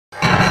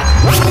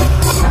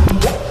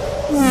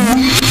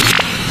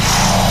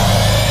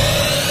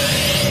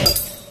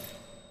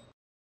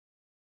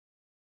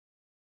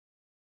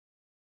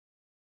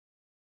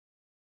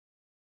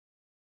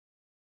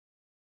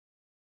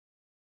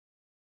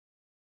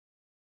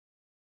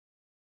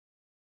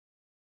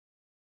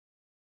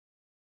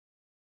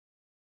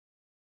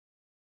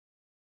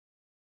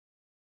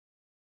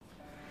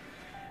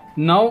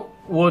Now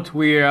what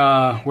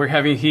we're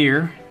having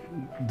here,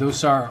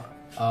 those are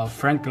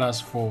front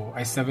glass for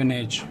i7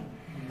 Edge.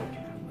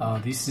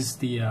 This is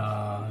the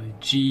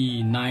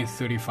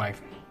G935.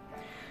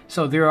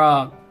 So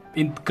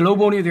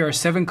globally there are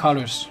 7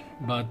 colors,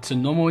 but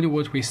normally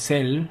what we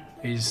sell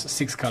is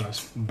 6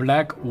 colors: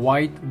 black,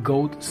 white,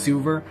 gold,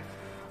 silver.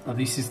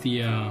 This is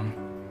the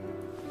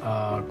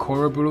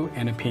coral blue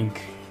and a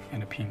pink.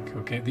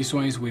 Okay, this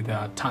one is with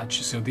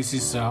touch, so this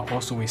is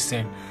also we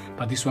sell,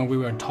 but this one we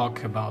will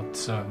talk about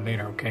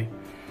later. Okay,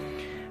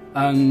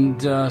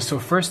 and so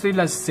firstly,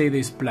 let's say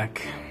this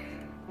black.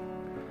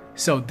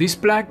 So this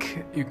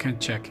black, you can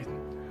check it.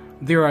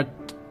 There are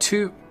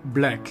 2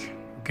 black.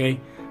 Okay,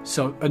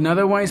 so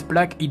another one is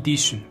black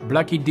edition.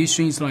 Black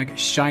edition is like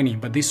shiny,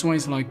 but this one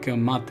is like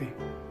matte.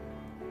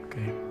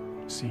 Okay,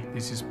 see,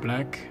 this is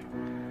black,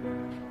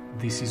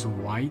 this is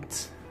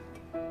white,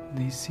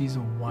 this is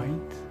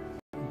white.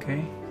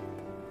 Okay,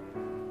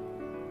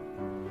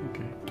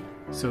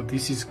 so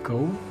this is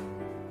gold.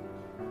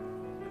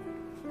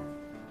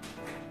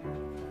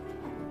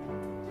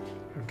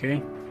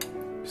 Okay,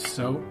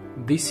 so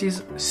this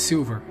is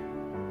silver.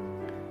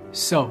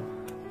 So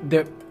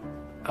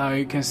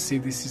you can see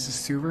this is a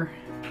silver.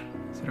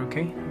 Is it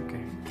okay?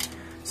 Okay.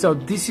 So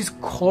this is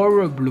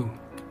coral blue.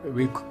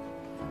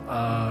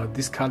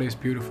 This color is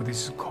beautiful.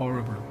 This is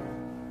coral blue.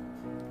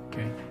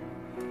 Okay.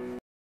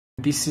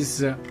 This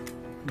is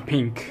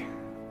pink.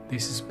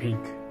 This is pink.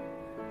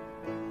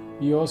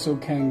 You also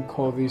can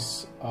call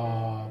this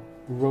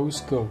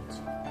rose gold.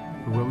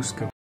 Rose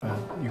gold.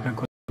 You can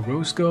call it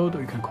rose gold,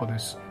 or you can call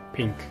this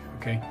pink.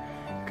 Okay.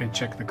 You can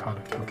check the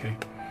color. Okay.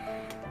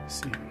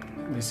 See,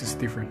 this is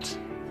different.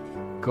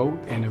 Gold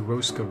and a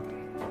rose gold.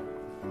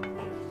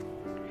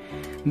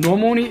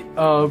 Normally,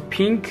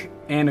 pink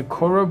and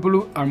coral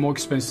blue are more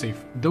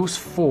expensive. Those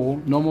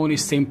 4 normally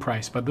same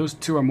price, but those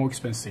 2 are more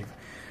expensive.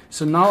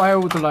 So now I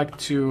would like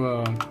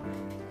to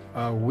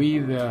weigh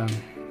the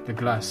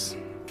glass.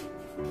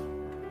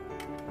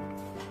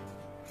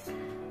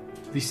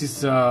 This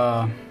is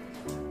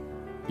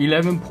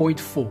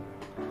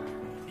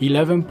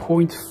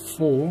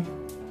 11.4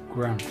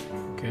 gram.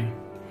 Okay,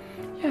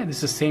 yeah, this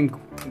is the same.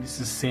 This is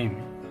the same,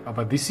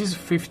 but this is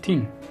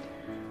 15,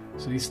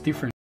 so it's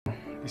different.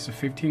 This is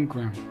 15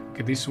 gram.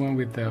 Okay, this one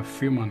with the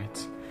film on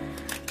it.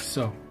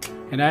 So,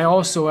 and I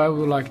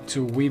would like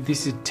to weigh.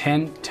 This is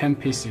 10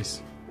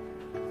 pieces.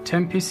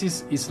 10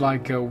 pieces is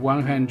like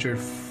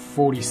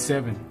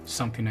 147,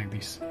 something like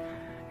this.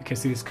 You can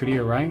see this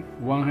clear, right?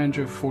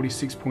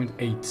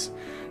 146.8.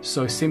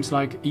 So it seems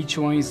like each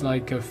one is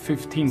like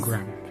 15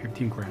 gram.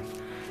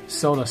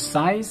 So the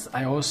size,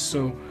 I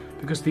also,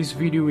 because this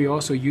video we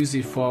also use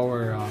it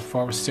for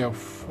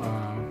ourselves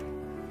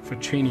for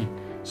training.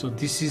 So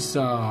this is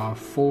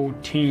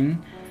 14.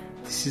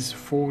 This is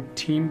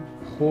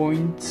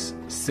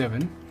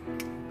 14.7.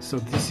 So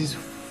this is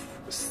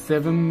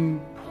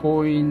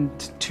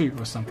 7.2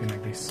 or something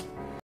like this.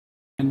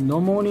 And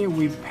normally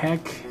we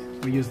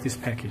use this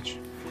package.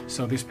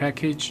 So this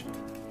package,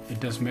 it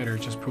doesn't matter,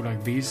 just put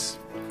like this.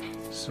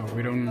 So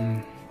we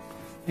don't,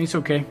 it's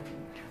okay.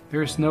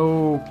 There's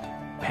no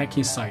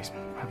package size.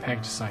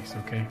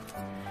 Okay.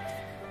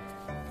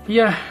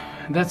 Yeah,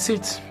 that's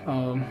it.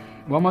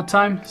 One more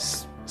time,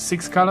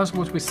 6 colors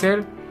what we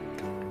sell.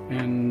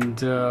 And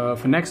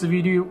for next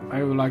video,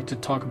 I would like to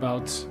talk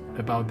about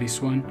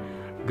this one,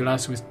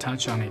 glass with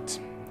touch on it.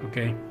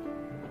 Okay.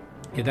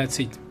 Yeah, that's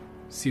it.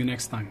 See you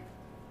next time.